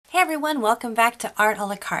everyone, welcome back to Art a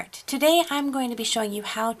la Carte. Today I'm going to be showing you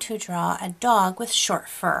how to draw a dog with short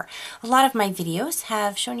fur. A lot of my videos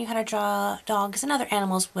have shown you how to draw dogs and other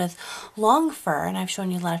animals with long fur, and I've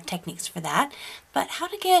shown you a lot of techniques for that, but how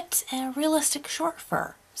to get a realistic short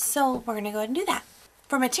fur. So we're going to go ahead and do that.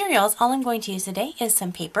 For materials, all I'm going to use today is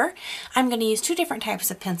some paper. I'm going to use two different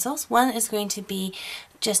types of pencils. One is going to be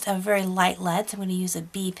just a very light lead, so I'm going to use a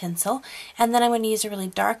B pencil, and then I'm going to use a really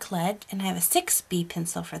dark lead, and I have a 6B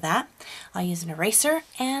pencil for that. I'll use an eraser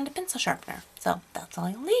and a pencil sharpener, so that's all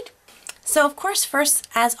you'll need. So of course, first,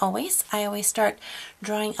 as always, I always start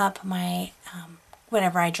drawing up my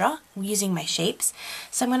whatever I draw using my shapes.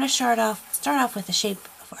 So I'm going to start off with a shape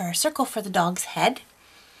or a circle for the dog's head.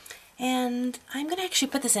 And I'm going to actually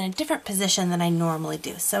put this in a different position than I normally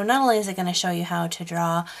do. So not only is it going to show you how to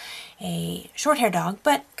draw a short-haired dog,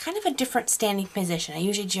 but kind of a different standing position. I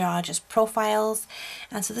usually draw just profiles,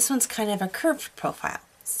 and so this one's kind of a curved profile.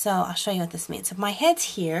 So I'll show you what this means. So my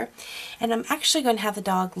head's here, and I'm actually going to have the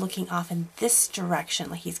dog looking off in this direction,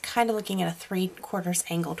 like he's kind of looking at a 3/4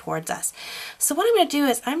 angle towards us. So what I'm going to do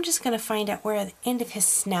is I'm just going to find out where the end of his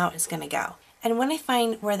snout is going to go. And when I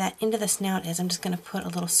find where that end of the snout is, I'm just going to put a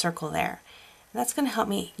little circle there. And that's going to help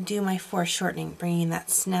me do my foreshortening, bringing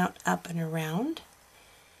that snout up and around.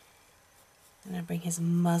 And I bring his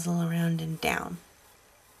muzzle around and down.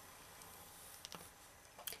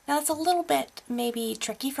 Now that's a little bit maybe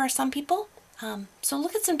tricky for some people. So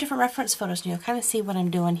look at some different reference photos and you'll kind of see what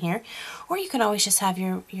I'm doing here. Or you can always just have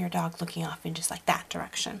your dog looking off in just like that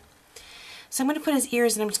direction. So I'm going to put his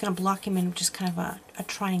ears and I'm just going to block him in just kind of a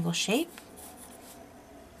triangle shape.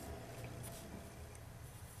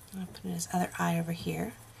 I'll put in his other eye over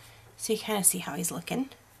here so you kind of see how he's looking.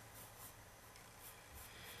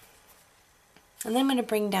 And then I'm going to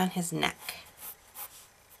bring down his neck.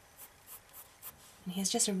 And he has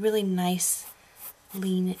just a really nice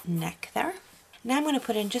lean neck there. Now I'm going to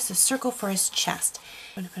put in just a circle for his chest.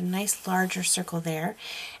 I'm going to put a nice larger circle there.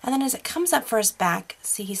 And then as it comes up for his back,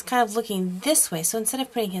 see he's kind of looking this way. So instead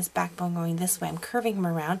of putting his backbone going this way, I'm curving him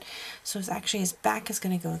around. So it's actually his back is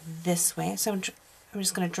going to go this way. So I'm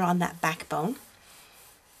just going to draw on that backbone,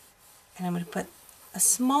 and I'm going to put a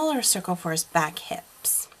smaller circle for his back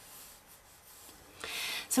hips.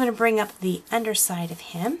 So I'm going to bring up the underside of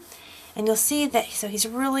him, and you'll see that so he's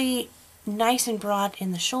really nice and broad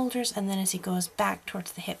in the shoulders, and then as he goes back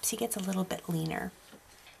towards the hips, he gets a little bit leaner.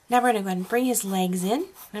 Now we're going to go ahead and bring his legs in, and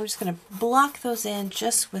I'm just going to block those in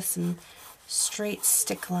just with some straight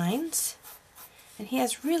stick lines, and he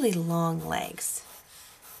has really long legs.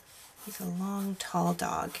 He's a long, tall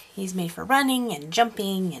dog. He's made for running and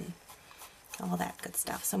jumping and all that good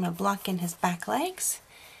stuff. So I'm going to block in his back legs.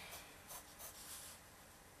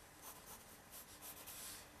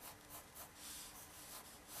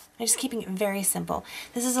 I'm just keeping it very simple.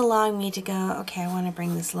 This is allowing me to go, okay, I want to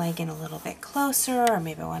bring this leg in a little bit closer, or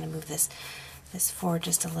maybe I want to move this forward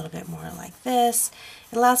just a little bit more like this.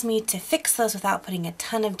 It allows me to fix those without putting a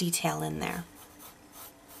ton of detail in there.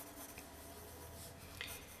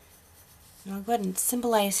 And I'll go ahead and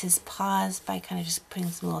symbolize his paws by kind of just putting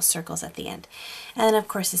some little circles at the end. And then of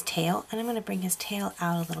course his tail, and I'm going to bring his tail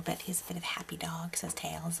out a little bit. He's a bit of a happy dog, so his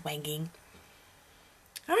tail is wagging.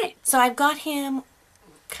 Alright, so I've got him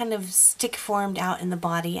kind of stick formed out in the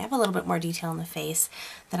body. I have a little bit more detail in the face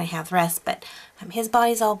than I have the rest, but his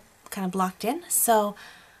body's all kind of blocked in. So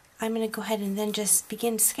I'm going to go ahead and then just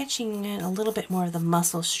begin sketching in a little bit more of the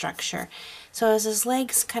muscle structure. So as his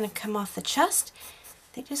legs kind of come off the chest,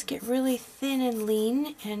 they just get really thin and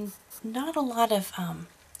lean, and not a lot of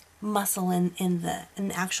muscle in the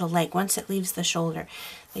actual leg. Once it leaves the shoulder,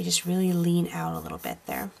 they just really lean out a little bit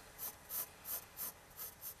there.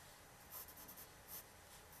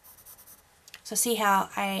 So see how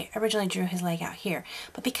I originally drew his leg out here,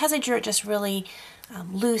 but because I drew it just really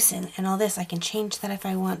loose and all this, I can change that if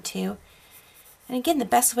I want to. And again, the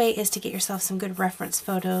best way is to get yourself some good reference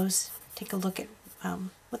photos. Take a look at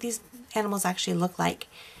what these animals actually look like,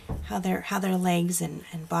 how their legs and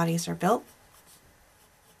bodies are built.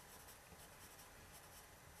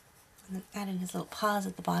 And then add in his little paws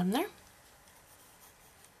at the bottom there.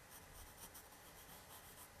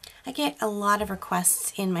 I get a lot of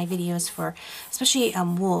requests in my videos for, especially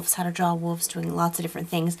wolves, how to draw wolves doing lots of different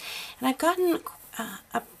things. And I've gotten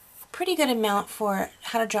a pretty good amount for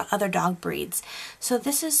how to draw other dog breeds. So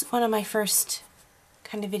this is one of my first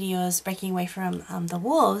kind of videos breaking away from the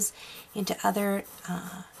wolves into other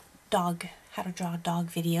how to draw dog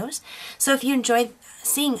videos. So if you enjoyed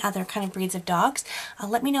seeing other kind of breeds of dogs,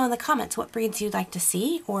 let me know in the comments what breeds you'd like to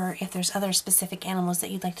see, or if there's other specific animals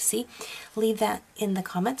that you'd like to see, leave that in the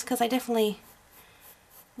comments, because I definitely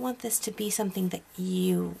want this to be something that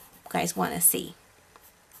you guys want to see.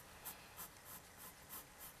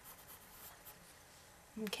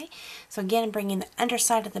 Okay, so again, bringing the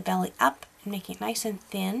underside of the belly up and making it nice and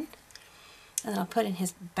thin. And then I'll put in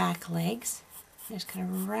his back legs. Just kind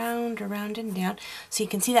of round, around, and down. So you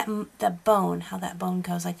can see that the bone, how that bone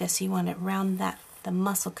goes like this. So you want it round that, the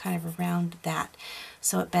muscle kind of around that.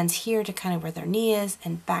 So it bends here to kind of where their knee is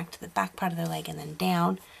and back to the back part of their leg and then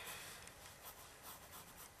down.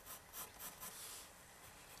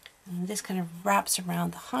 And this kind of wraps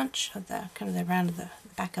around the haunch of the, kind of around the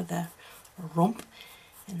back of the rump.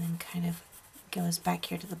 And then kind of goes back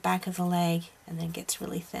here to the back of the leg and then gets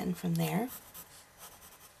really thin from there.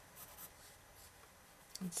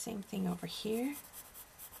 And same thing over here.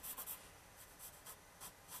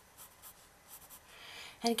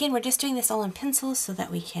 And again, we're just doing this all in pencils so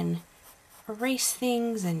that we can erase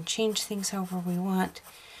things and change things however we want.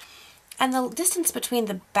 And the distance between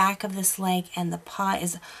the back of this leg and the paw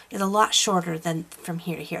is a lot shorter than from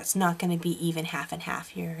here to here. It's not going to be even half and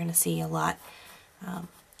half. You're going to see a lot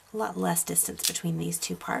less distance between these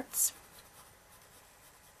two parts.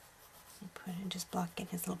 Put in, just block in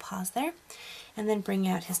his little paws there, and then bring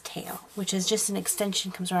out his tail, which is just an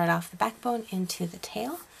extension, comes right off the backbone into the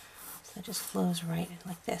tail. So it just flows right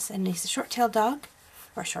like this. And he's a short-tailed dog,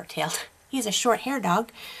 or short-tailed. He's a short-haired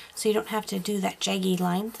dog, so you don't have to do that jaggy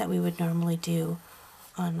line that we would normally do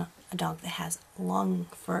on a dog that has long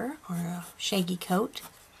fur or a shaggy coat.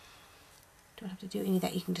 Don't have to do any of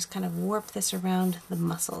that. You can just kind of warp this around the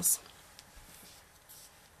muscles.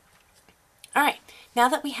 Alright, now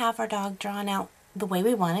that we have our dog drawn out the way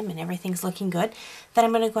we want him and everything's looking good, then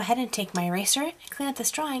I'm going to go ahead and take my eraser and clean up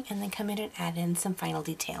this drawing and then come in and add in some final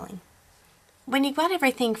detailing. When you've got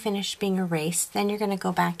everything finished being erased, then you're going to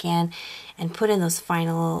go back in and put in those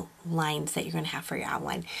final lines that you're going to have for your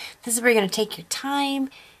outline. This is where you're going to take your time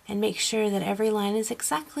and make sure that every line is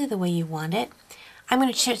exactly the way you want it. I'm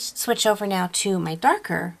going to switch over now to my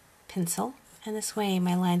darker pencil, and this way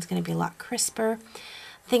my line's going to be a lot crisper.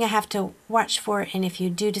 Thing I have to watch for, and if you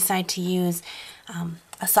do decide to use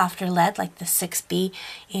a softer lead like the 6B,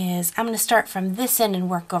 is I'm going to start from this end and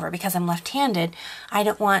work over. Because I'm left-handed, I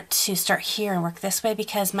don't want to start here and work this way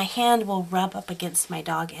because my hand will rub up against my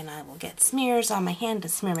dog and I will get smears on my hand to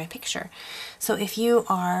smear my picture. So if you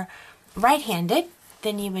are right-handed,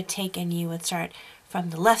 then you would take and you would start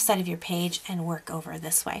from the left side of your page and work over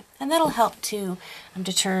this way. And that'll help to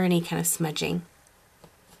deter any kind of smudging.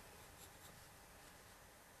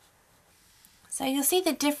 So you'll see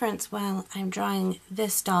the difference while I'm drawing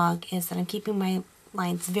this dog is that I'm keeping my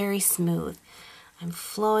lines very smooth. I'm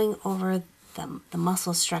flowing over the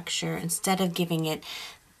muscle structure instead of giving it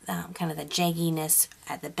kind of the jagginess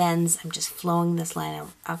at the bends. I'm just flowing this line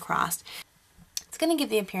across. It's going to give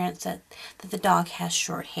the appearance that the dog has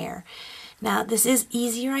short hair. Now this is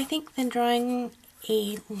easier, I think, than drawing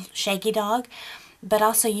a shaggy dog, but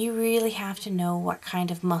also you really have to know what kind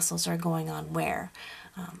of muscles are going on where.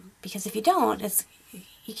 Because if you don't,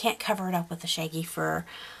 you can't cover it up with the shaggy fur.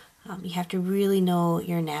 You have to really know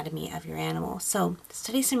your anatomy of your animal. So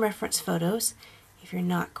study some reference photos if you're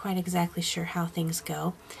not quite exactly sure how things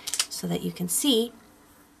go, so that you can see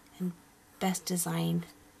and best design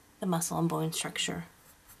the muscle and bone structure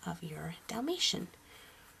of your Dalmatian.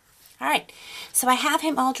 Alright, so I have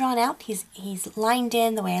him all drawn out. He's lined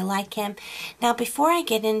in the way I like him. Now before I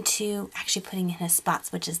get into actually putting in his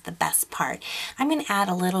spots, which is the best part, I'm going to add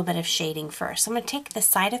a little bit of shading first. So I'm going to take the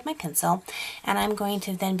side of my pencil and I'm going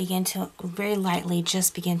to then begin to very lightly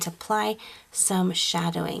just begin to apply some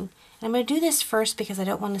shadowing. And I'm going to do this first because I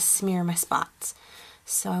don't want to smear my spots.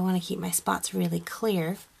 So I want to keep my spots really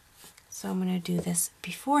clear. So I'm going to do this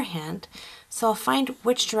beforehand. So I'll find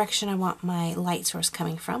which direction I want my light source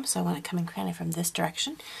coming from. So I want it coming kind of from this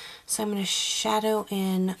direction. So I'm going to shadow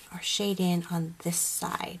in or shade in on this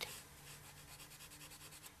side.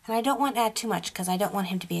 And I don't want to add too much because I don't want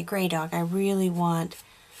him to be a gray dog. I really want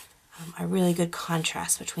a really good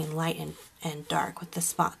contrast between light and dark with the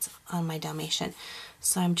spots on my Dalmatian.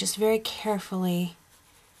 So I'm just very carefully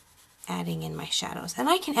adding in my shadows. And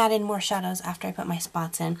I can add in more shadows after I put my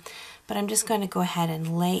spots in, but I'm just going to go ahead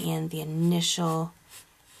and lay in the initial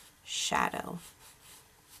shadow.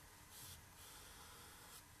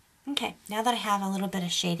 Okay, now that I have a little bit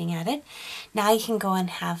of shading added, now you can go and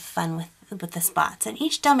have fun with the spots. And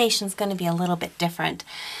each Dalmatian is going to be a little bit different.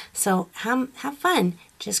 So have fun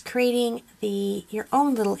just creating your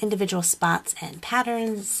own little individual spots and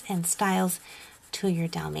patterns and styles to your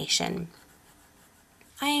Dalmatian.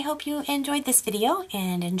 I hope you enjoyed this video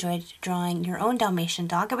and enjoyed drawing your own Dalmatian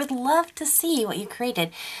dog. I would love to see what you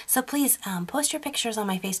created. So please post your pictures on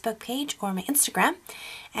my Facebook page or my Instagram,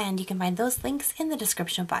 and you can find those links in the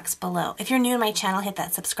description box below. If you're new to my channel, hit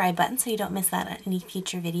that subscribe button so you don't miss out on any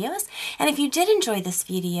future videos. And if you did enjoy this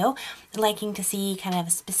video, liking to see kind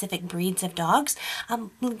of specific breeds of dogs,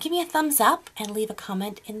 give me a thumbs up and leave a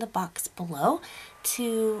comment in the box below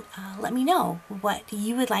to let me know what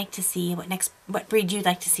you would like to see, what breed you'd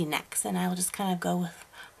like to see next, and I will just kind of go with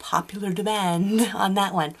popular demand on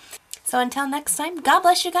that one. So until next time, God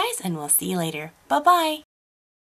bless you guys, and we'll see you later. Bye-bye.